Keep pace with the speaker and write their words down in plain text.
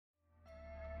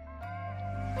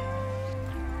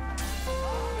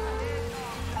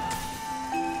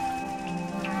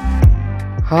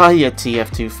Hiya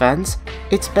TF2 fans,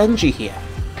 it's Benji here,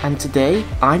 and today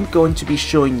I'm going to be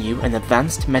showing you an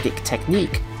advanced medic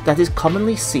technique that is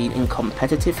commonly seen in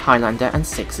competitive Highlander and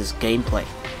Sixes gameplay,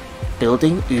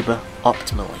 building Uber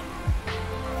optimally.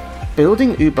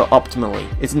 Building Uber optimally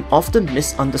is an often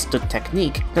misunderstood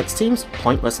technique that seems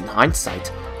pointless in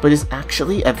hindsight, but is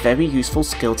actually a very useful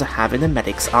skill to have in a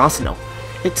medic's arsenal.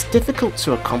 It's difficult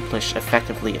to accomplish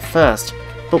effectively at first,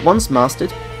 but once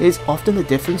mastered, it is often the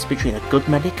difference between a good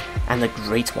medic and a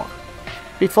great one.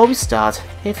 Before we start,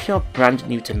 if you're brand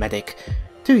new to medic,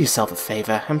 do yourself a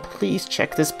favour and please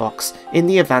check this box in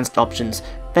the advanced options,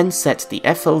 then set the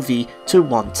FOV to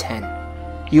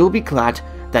 110. You'll be glad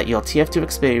that your TF2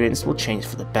 experience will change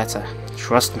for the better,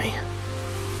 trust me.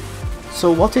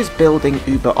 So what is building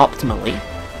Uber optimally,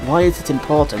 why is it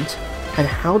important, and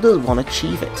how does one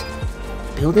achieve it?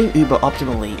 Building Uber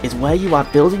optimally is where you are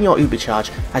building your Uber charge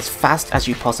as fast as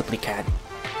you possibly can.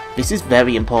 This is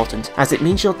very important as it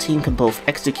means your team can both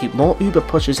execute more Uber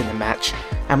pushes in a match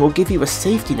and will give you a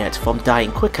safety net from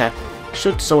dying quicker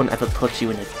should someone ever put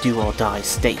you in a do or die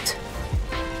state.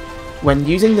 When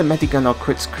using the Medigun or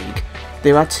Kritzkrieg,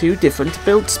 there are two different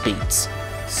build speeds,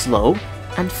 slow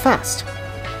and fast.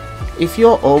 If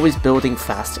you're always building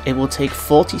fast, it will take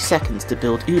 40 seconds to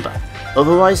build Uber,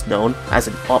 otherwise known as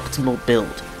an optimal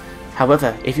build.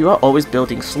 However, if you are always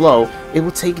building slow, it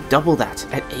will take double that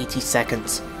at 80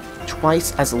 seconds,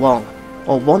 twice as long,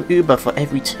 or 1 Uber for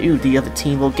every 2 the other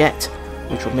team will get,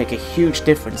 which will make a huge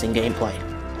difference in gameplay.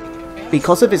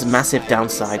 Because of its massive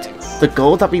downside, the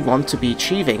goal that we want to be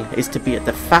achieving is to be at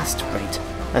the fast rate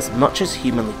as much as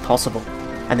humanly possible,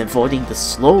 and avoiding the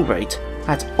slow rate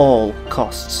at all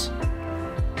costs.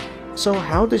 So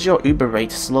how does your Uber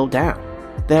rate slow down?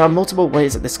 There are multiple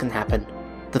ways that this can happen.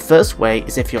 The first way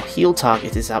is if your heal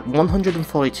target is at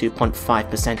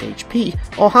 142.5% HP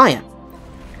or higher.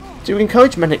 To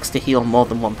encourage medics to heal more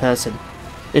than one person,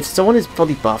 if someone is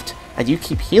fully buffed and you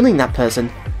keep healing that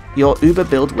person, your Uber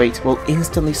build rate will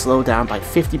instantly slow down by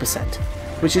 50%,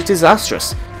 which is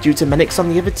disastrous due to medics on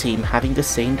the other team having the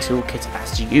same toolkit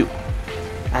as you.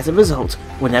 As a result,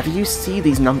 whenever you see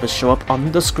these numbers show up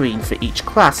on the screen for each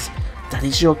class, that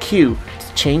is your cue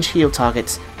to change heal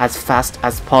targets as fast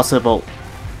as possible.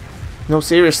 No,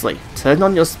 seriously, turn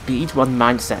on your speedrun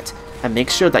mindset and make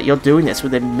sure that you're doing this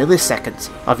within milliseconds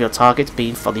of your target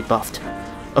being fully buffed.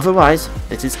 Otherwise,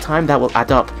 it is time that will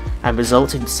add up and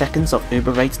result in seconds of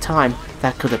Uber rate time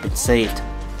that could have been saved.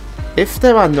 If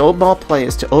there are no more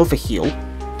players to overheal,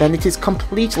 then it is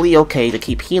completely okay to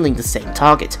keep healing the same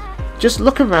target. Just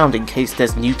look around in case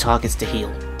there's new targets to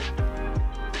heal.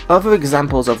 Other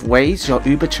examples of ways your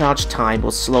Uber charge time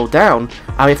will slow down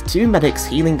are if 2 medics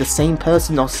healing the same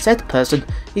person or said person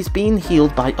is being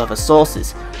healed by other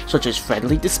sources, such as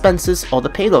friendly dispensers or the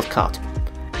payload cart.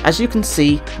 As you can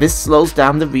see, this slows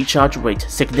down the recharge rate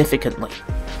significantly.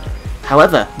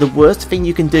 However, the worst thing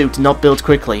you can do to not build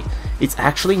quickly is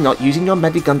actually not using your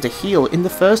Medigun to heal in the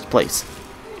first place.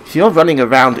 If you're running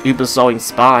around Uber sawing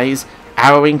spies,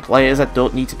 arrowing players that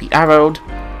don't need to be arrowed,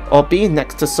 or being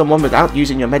next to someone without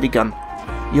using your Medigun,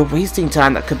 you're wasting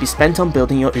time that could be spent on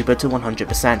building your Uber to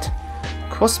 100%.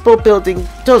 Crossbow building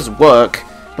does work,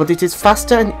 but it is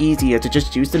faster and easier to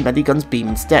just use the Medigun's beam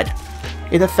instead.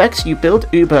 In effect, you build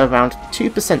Uber around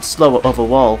 2% slower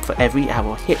overall for every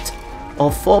arrow hit,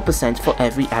 or 4% for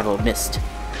every arrow missed,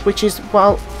 which is,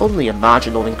 while only a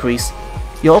marginal increase,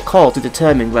 your call to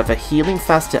determine whether healing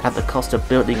faster at the cost of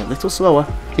building a little slower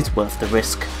is worth the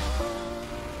risk.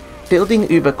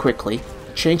 Building Uber quickly,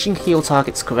 changing heal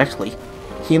targets correctly,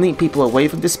 healing people away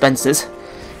from dispensers,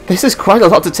 this is quite a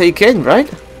lot to take in, right?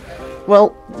 Well,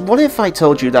 what if I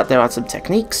told you that there are some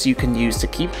techniques you can use to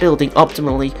keep building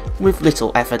optimally with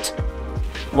little effort?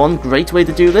 One great way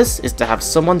to do this is to have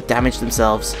someone damage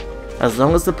themselves. As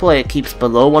long as the player keeps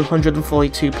below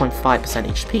 142.5%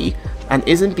 HP and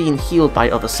isn't being healed by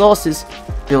other sources,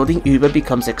 building Uber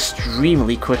becomes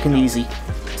extremely quick and easy,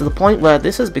 to the point where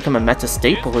this has become a meta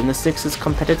staple in the Sixes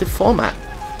competitive format.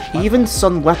 Even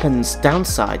Sun Weapon's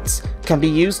downsides can be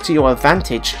used to your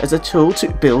advantage as a tool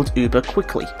to build Uber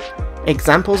quickly.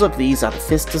 Examples of these are the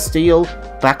Fist of Steel,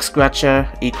 Back Scratcher,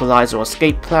 Equalizer or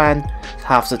Escape Plan,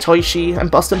 Half Satoshi,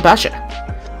 and Boston Basher.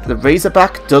 The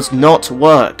Razorback does not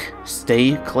work,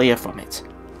 stay clear from it.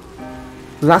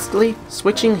 Lastly,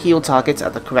 switching heal targets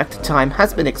at the correct time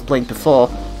has been explained before,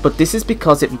 but this is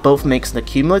because it both makes an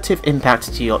accumulative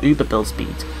impact to your Uber build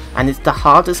speed, and it's the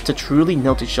hardest to truly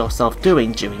notice yourself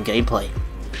doing during gameplay.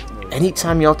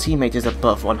 Anytime your teammate is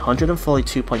above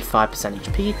 142.5%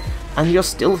 HP, and you're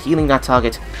still healing that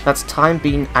target, that's time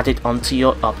being added onto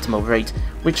your optimal rate,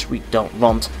 which we don't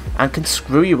want, and can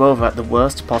screw you over at the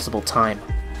worst possible time.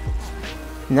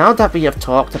 Now that we have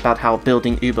talked about how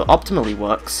building Uber optimally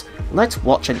works, let's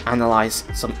watch and analyze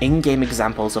some in-game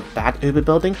examples of bad Uber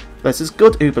building versus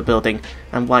good Uber building,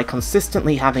 and why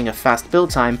consistently having a fast build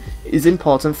time is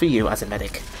important for you as a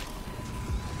medic.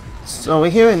 So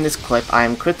here in this clip I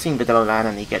am critting with our man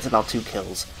and he gets about 2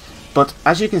 kills, but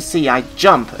as you can see I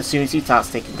jump as soon as he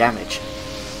starts taking damage,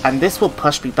 and this will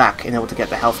push me back in order to get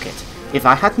the health kit. If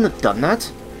I hadn't have done that,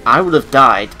 I would have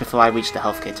died before I reached the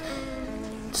health kit.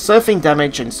 Surfing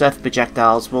damage and surf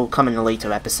projectiles will come in a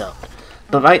later episode,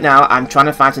 but right now I'm trying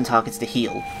to find some targets to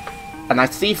heal, and I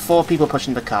see 4 people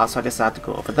pushing the car, so I decide to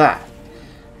go over there.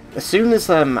 As soon as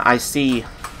I see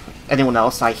anyone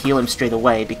else, I heal him straight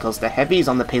away because the heavy is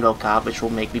on the payload card, which will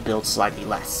make me build slightly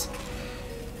less.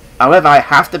 However, I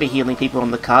have to be healing people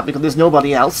on the card because there's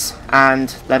nobody else, and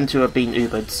them 2 are being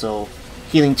Ubered, so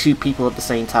healing 2 people at the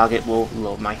same target will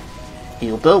lower my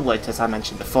heal build rate, as I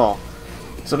mentioned before.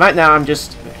 So right now I'm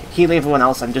just healing everyone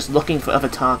else, I'm just looking for other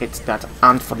targets that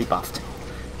aren't fully buffed.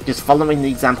 Just following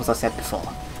the examples I said before.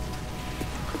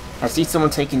 I see someone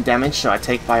taking damage, so I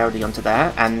take priority onto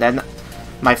there, and then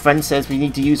my friend says we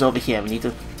need to use over here, we need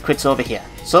to crits over here.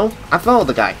 So I follow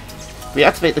the guy. We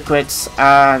activate the crits,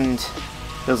 and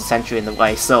there's a sentry in the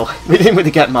way, so we didn't really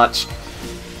get much.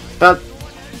 But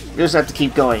we just have to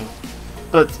keep going.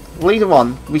 But later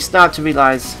on, we start to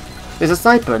realise there's a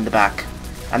sniper in the back.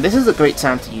 And this is a great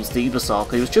time to use the Uber Saw,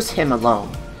 because it was just him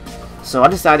alone. So I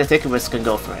decided to take a risk and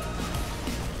go for it.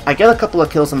 I get a couple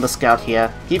of kills on the scout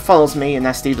here, he follows me and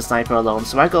I leave the sniper alone,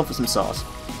 so I go for some saws.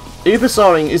 Uber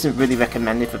sawing isn't really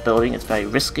recommended for building, it's very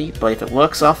risky, but if it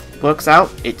works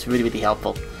out, it's really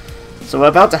helpful. So we're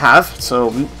about to have,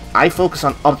 I focus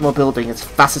on optimal building as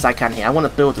fast as I can here. I want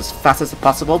to build as fast as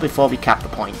possible before we cap the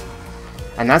point.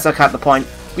 And as I cap the point,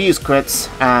 we use crits,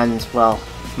 and, well,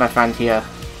 my friend here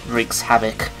wreaks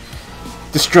havoc,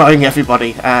 destroying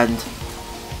everybody, and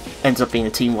ends up being a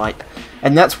team wipe.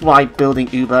 And that's why building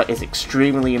Uber is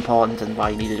extremely important and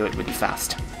why you need to do it really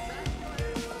fast.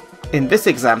 In this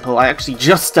example, I actually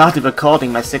just started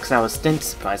recording my 6-hour stint,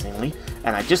 surprisingly,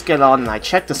 and I just get on and I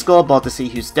check the scoreboard to see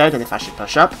who's dead and if I should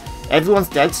push up. Everyone's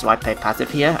dead, so I play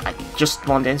passive here. I just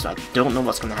spawned in, so I don't know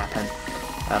what's going to happen.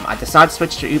 I decide to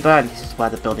switch to Uber, and this is where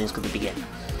the building is going to begin.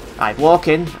 I walk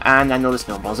in, and I notice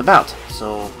no one's about,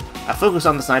 so I focus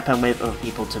on the sniper and wait for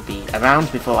people to be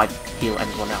around before I heal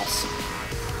anyone else.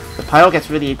 The pyro gets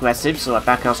really aggressive, so I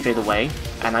back out straight away,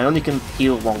 and I only can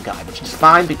heal one guy, which is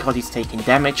fine because he's taking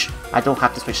damage. I don't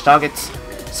have to switch targets.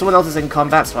 Someone else is in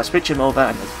combat, so I switch him over,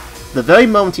 and the very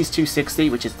moment he's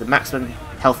 260, which is the maximum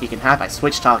health you can have, I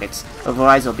switch targets.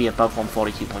 Otherwise, he'll be above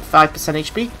 142.5%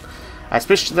 HP. I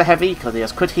switch to the heavy because he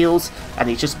has crit heals, and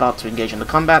he's just about to engage in the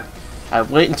combat. I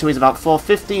wait until he's about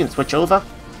 450 and switch over,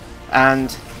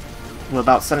 and we're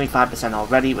about 75%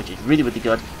 already, which is really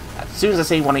good. As soon as I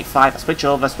say 185, I switch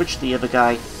over, switch to the other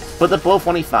guy, but they're both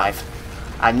 185.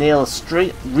 I nail a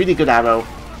straight, really good arrow,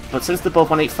 but since they're both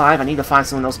 185, I need to find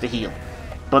someone else to heal.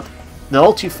 But they're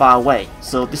all too far away,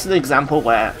 so this is an example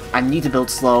where I need to build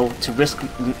slow to risk,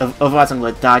 otherwise I'm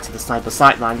going to die to the sniper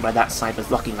sightline where that sniper's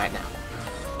looking right now.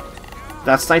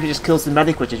 That sniper just kills the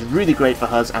medic, which is really great for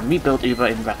us, and we build Uber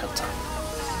in record time.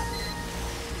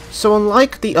 So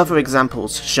unlike the other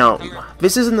examples shown,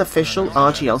 this is an official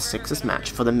RGL 6's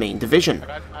match for the main division,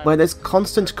 where there's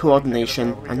constant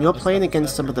coordination and you're playing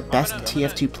against some of the best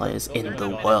TF2 players in the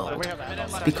world.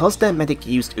 Because their medic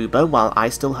used Uber while I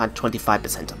still had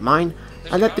 25% of mine,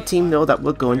 I let the team know that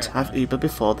we're going to have Uber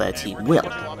before their team will.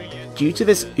 Due to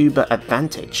this Uber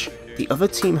advantage, the other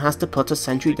team has to put a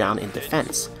sentry down in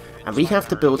defense, and we have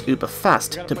to build Uber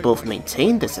fast to both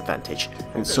maintain this advantage,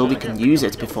 and so we can use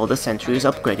it before the sentry is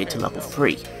upgraded to level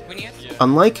 3.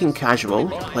 Unlike in casual,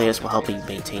 players will help me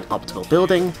maintain optimal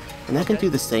building, and I can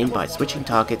do the same by switching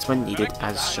targets when needed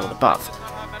as shown above.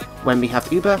 When we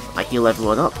have Uber, I heal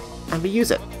everyone up, and we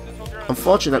use it.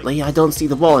 Unfortunately, I don't see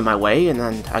the wall in my way, and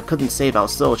I couldn't save our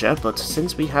soldier, but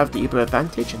since we have the Uber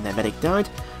advantage and their medic died,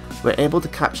 we're able to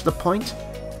capture the point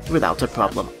without a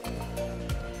problem.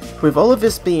 With all of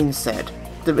this being said,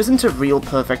 there isn't a real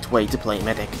perfect way to play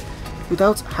medic.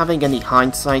 Without having any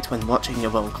hindsight when watching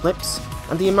your own clips,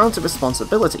 and the amount of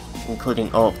responsibility,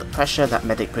 including all of the pressure that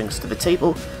medic brings to the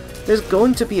table, there's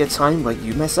going to be a time where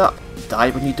you mess up, die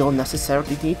when you don't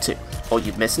necessarily need to, or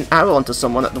you miss an arrow onto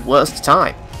someone at the worst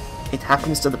time. It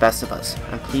happens to the best of us,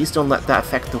 and please don't let that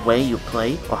affect the way you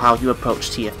play or how you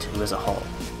approach TF2 as a whole.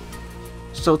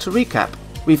 So to recap,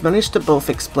 we've managed to both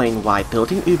explain why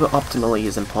building Uber optimally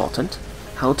is important,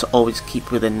 how to always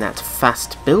keep within that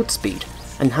fast build speed,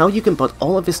 and how you can put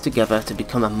all of this together to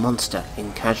become a monster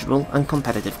in casual and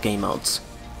competitive game modes.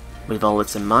 With all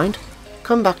this in mind,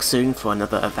 come back soon for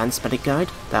another advanced medic guide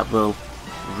that will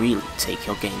really take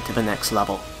your game to the next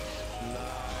level.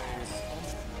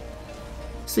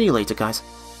 See you later, guys.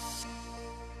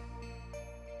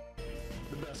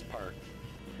 The best part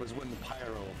was when the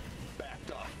pyro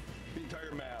backed off the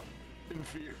entire map in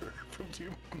fear from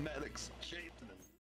two medics shaped in